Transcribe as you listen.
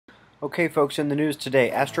Okay folks, in the news today,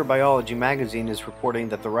 Astrobiology magazine is reporting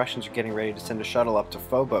that the Russians are getting ready to send a shuttle up to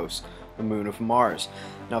Phobos, the moon of Mars.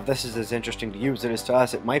 Now if this is as interesting to you as it is to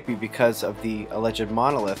us, it might be because of the alleged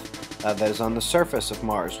monolith that is on the surface of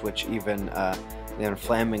Mars, which even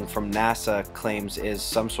Fleming from NASA claims is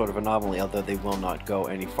some sort of anomaly, although they will not go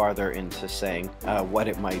any farther into saying what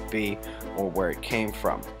it might be or where it came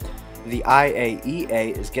from. The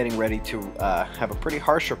IAEA is getting ready to have a pretty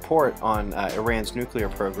harsh report on Iran's nuclear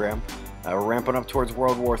program. We're ramping up towards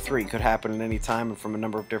World War III. Could happen at any time and from a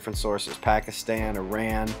number of different sources. Pakistan,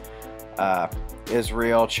 Iran,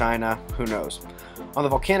 Israel, China, who knows. On the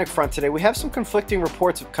volcanic front today, we have some conflicting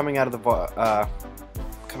reports coming out of the volcano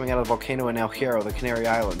in El Hierro, the Canary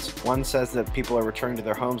Islands. One says that people are returning to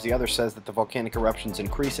their homes, the other says that the volcanic eruption is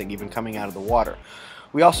increasing, even coming out of the water.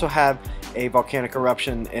 We also have a volcanic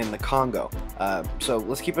eruption in the Congo, so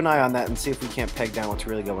let's keep an eye on that and see if we can't peg down what's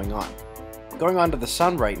really going on. Going on to the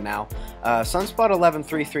Sun right now, sunspot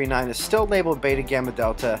 11339 is still labeled Beta Gamma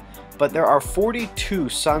Delta, but there are 42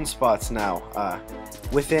 sunspots now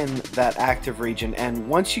within that active region, and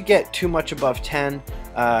once you get too much above 10,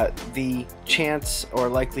 the chance or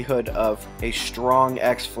likelihood of a strong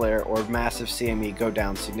X-flare or massive CME go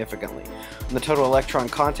down significantly. And the total electron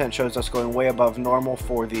content shows us going way above normal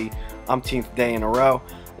for the umpteenth day in a row.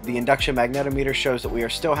 The induction magnetometer shows that we are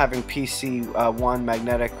still having PC1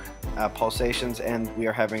 magnetic pulsations, and we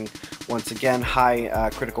are having, once again, high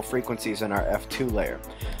critical frequencies in our F2 layer.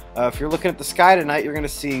 If you're looking at the sky tonight, you're going to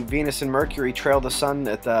see Venus and Mercury trail the Sun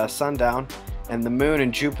at sundown, and the Moon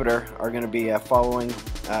and Jupiter are going to be following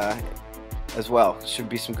as well. Should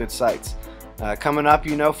be some good sights. Coming up,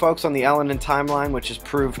 you know, folks, on the Elenin timeline, which has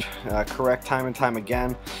proved correct time and time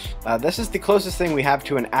again. This is the closest thing we have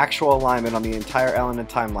to an actual alignment on the entire Elenin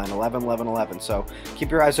timeline, 11-11-11. So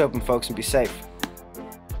keep your eyes open, folks, and be safe.